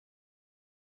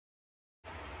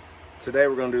Today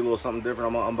we're going to do a little something different.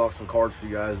 I'm going to unbox some cards for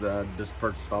you guys that I just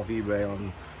purchased off eBay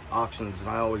on auctions. And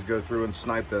I always go through and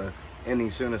snipe the ending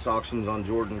soonest auctions on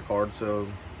Jordan cards, so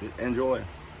enjoy.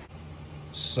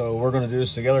 So we're going to do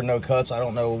this together, no cuts. I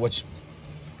don't know which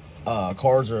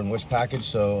cards are in which package,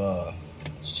 so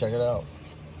let's check it out.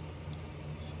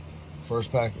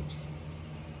 First package.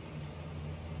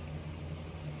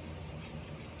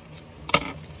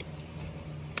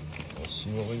 Let's see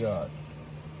what we got.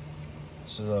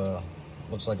 This is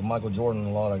looks like a Michael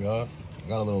Jordan lot I got.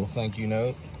 Got a little thank you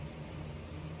note.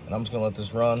 And I'm just gonna let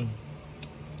this run.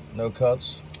 No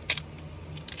cuts.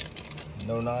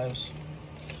 No knives.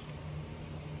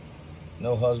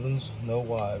 No husbands. No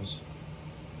wives.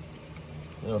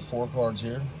 There are 4 cards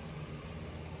here.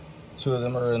 2 of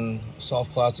them are in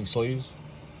soft plastic sleeves.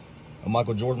 A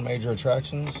Michael Jordan Major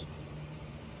Attractions.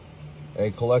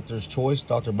 A Collector's Choice,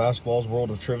 Dr. Basketball's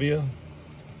World of Trivia.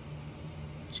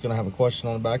 It's going to have a question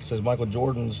on the back. It says Michael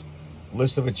Jordan's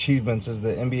list of achievements is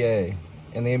the NBA,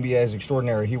 and the NBA is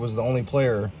extraordinary. He was the only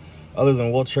player other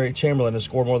than Wilt Chamberlain to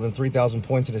score more than 3,000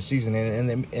 points in a season, and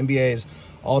the NBA's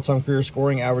all-time career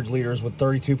scoring average leaders with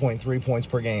 32.3 points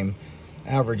per game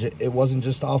average. It wasn't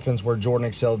just offense where Jordan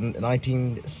excelled. In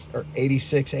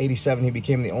 1986-87, he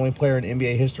became the only player in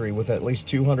NBA history with at least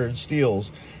 200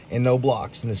 steals and no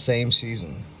blocks in the same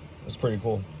season. That's pretty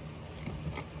cool.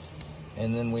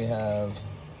 And then we have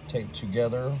taped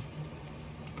together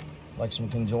like some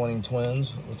conjoining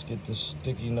twins. Let's get this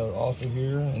sticky note off of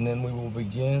here, and then we will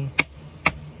begin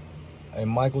a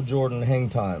Michael Jordan hang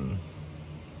time.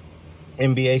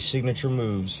 NBA signature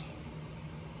moves.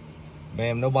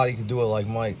 Bam, nobody could do it like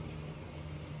Mike.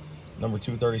 Number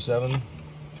 237.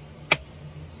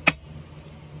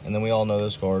 And then we all know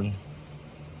this card.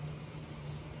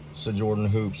 It's the Jordan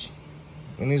Hoops.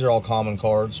 I mean, these are all common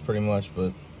cards pretty much,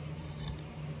 but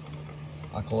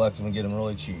I collect them and get them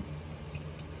really cheap.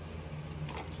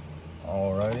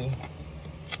 Alrighty.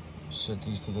 Set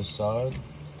these to the side.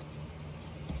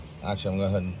 Actually, I'm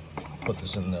going to go ahead and put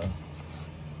this in the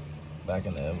back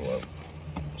in the envelope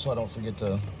so I don't forget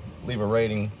to leave a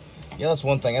rating. Yeah, that's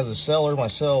one thing. As a seller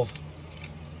myself,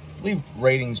 leave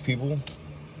ratings, people.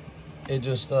 It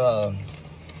just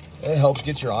it helps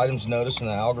get your items noticed in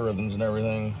the algorithms and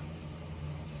everything.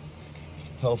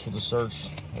 Helps with the search.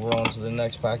 We're on to the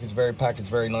next package. Packaged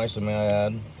very nicely, may I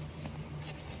add.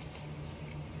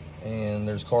 And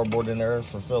there's cardboard in there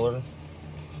for filler.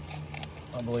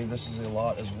 I believe this is a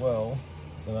lot as well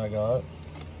that I got.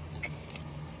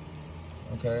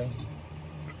 Okay.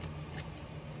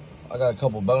 I got a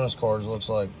couple bonus cards, looks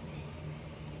like.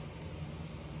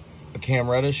 A Cam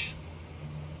Reddish.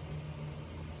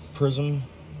 Prism.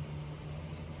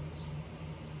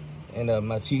 And a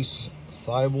Matisse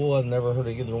Thibault. I've never heard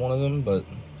of either one of them, but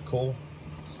cool.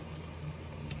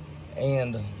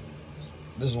 And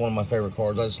this is one of my favorite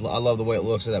cards. I love the way it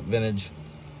looks at that vintage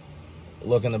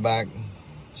look in the back.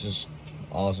 It's just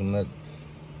awesome. That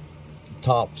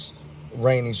Topps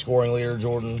reigning scoring leader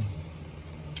Jordan.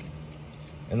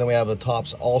 And then we have the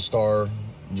Topps All-Star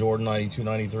Jordan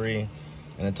 92-93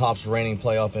 and the Topps reigning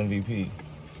playoff MVP.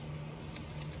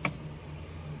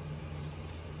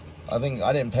 I think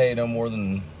I didn't pay no more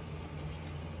than,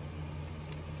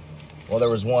 well, there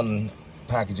was one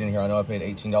package in here I know I paid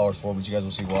 $18 for, but you guys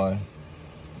will see why.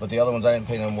 But the other ones I didn't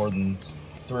pay no more than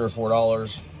 $3 or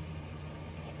 $4.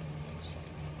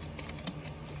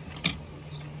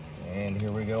 And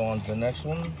here we go on to the next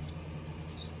one.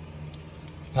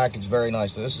 Packaged very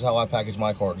nicely. This is how I package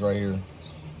my cards right here.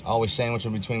 I always sandwich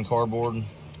them between cardboard.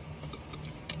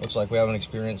 Looks like we have an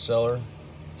experienced seller.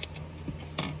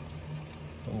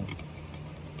 Ooh.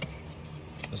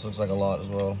 This looks like a lot as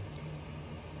well.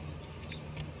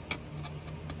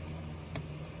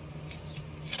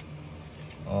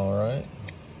 All right.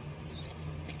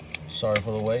 Sorry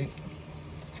for the wait.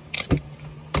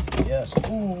 Yes.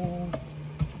 Ooh.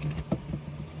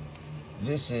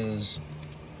 This is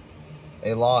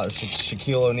a lot of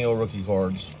Shaquille O'Neal rookie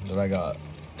cards that I got.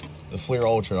 The Fleer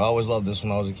Ultra. I always loved this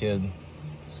when I was a kid.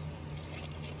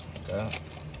 Okay.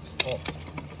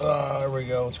 Oh, there we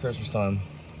go. It's Christmas time.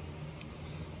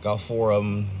 Got 4 of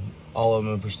them. All of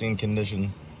them in pristine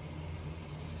condition.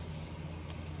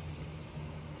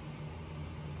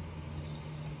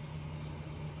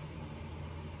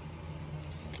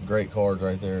 Great cards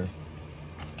right there.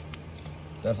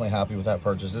 Definitely happy with that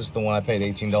purchase. This is the one I paid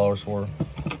 $18 for.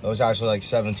 It was actually like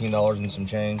 $17 and some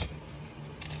change.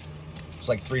 It's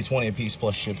like $3.20 a piece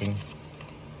plus shipping.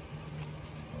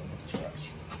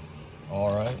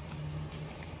 All right.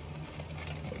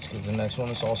 Let's get the next one.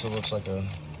 This also looks like a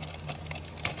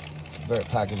very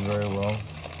packaged very well.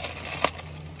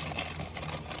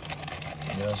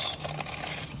 Yes.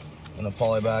 in a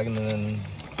poly bag, and then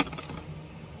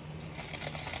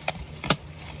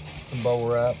some bubble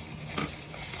wrap.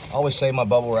 I always save my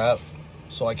bubble wrap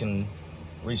so I can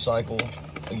recycle.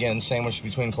 Again, sandwiched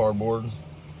between cardboard.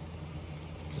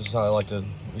 This is how I like to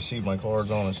receive my cards,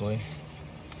 honestly,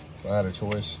 if I had a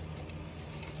choice.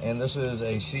 And this is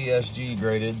a CSG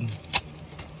graded,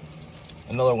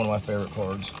 another one of my favorite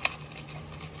cards.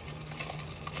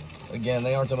 Again,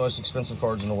 they aren't the most expensive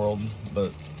cards in the world,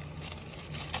 but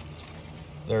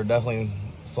they're definitely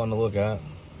fun to look at.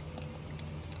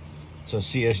 It's a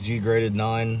CSG graded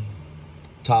 9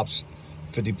 Topps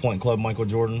 50-point club Michael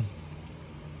Jordan.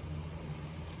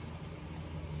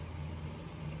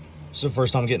 It's the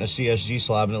first time getting a CSG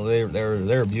slab, and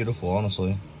they're beautiful,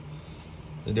 honestly.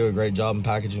 They do a great job in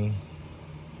packaging.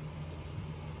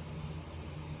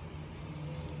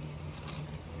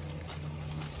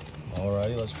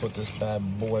 Alrighty, let's put this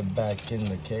bad boy back in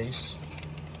the case.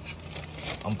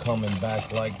 I'm coming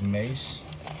back like Mace.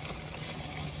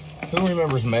 Who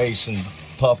remembers Mace and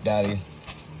Puff Daddy?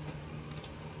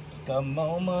 The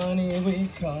more money we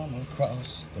come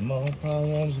across, the more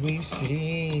problems we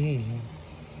see.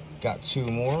 Got 2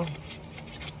 more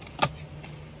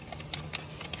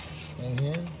in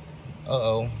here.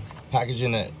 Uh-oh. Packaged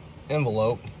in an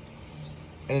envelope.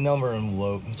 And a number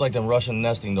envelope. It's like them Russian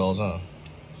nesting dolls, huh?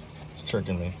 It's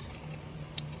tricking me.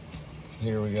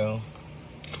 Here we go.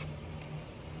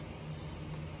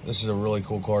 This is a really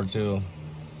cool card, too.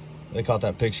 They caught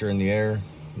that picture in the air.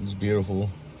 It's beautiful.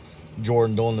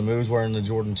 Jordan doing the moves, wearing the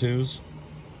Jordan 2s.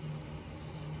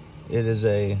 It is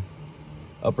a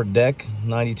Upper Deck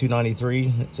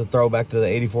 92-93. It's a throwback to the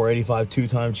 84-85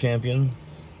 2-time champion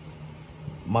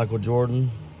Michael Jordan.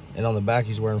 And on the back,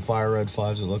 he's wearing fire red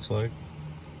 5s, it looks like.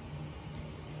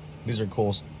 These are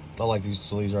cool. I like these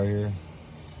sleeves right here.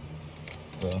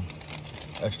 The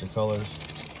extra colors.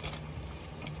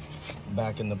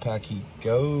 Back in the pack he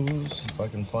goes. If I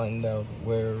can find out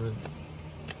where'd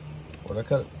I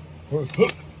cut it? There's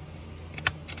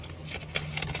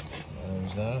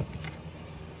that.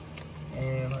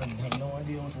 And I have no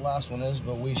idea what the last one is,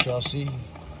 but we shall see.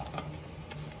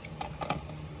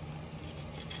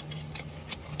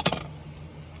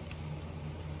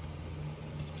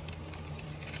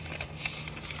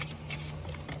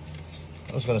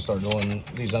 I'm just gonna start doing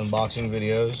these unboxing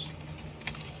videos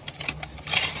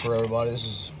for everybody. This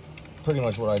is pretty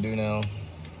much what I do now.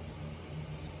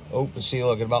 Oh, but see,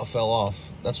 look, it about fell off.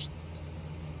 That's,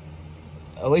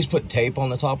 at least put tape on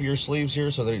the top of your sleeves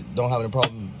here so they don't have any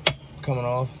problem coming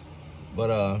off.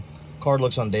 But card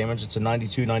looks undamaged. It's a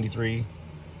 92-93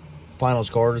 finals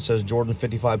card. It says Jordan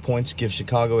 55 points, gives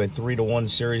Chicago a 3-1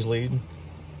 series lead.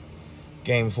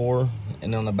 Game 4.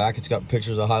 And on the back it's got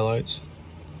pictures of highlights.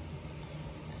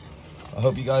 I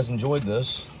hope you guys enjoyed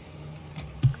this.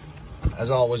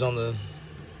 As always, I'm the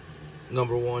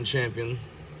 #1 champion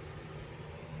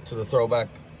to the throwback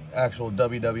actual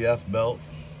WWF belt.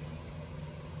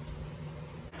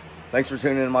 Thanks for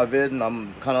tuning in to my vid, and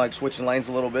I'm kind of like switching lanes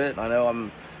a little bit. I know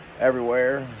I'm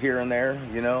everywhere, here and there,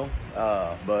 you know,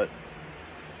 but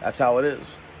that's how it is.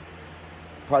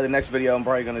 Probably the next video, I'm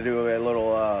probably going to do a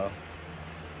little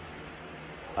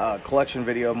collection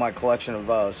video of my collection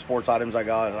of sports items I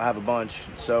got. I have a bunch,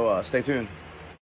 so stay tuned.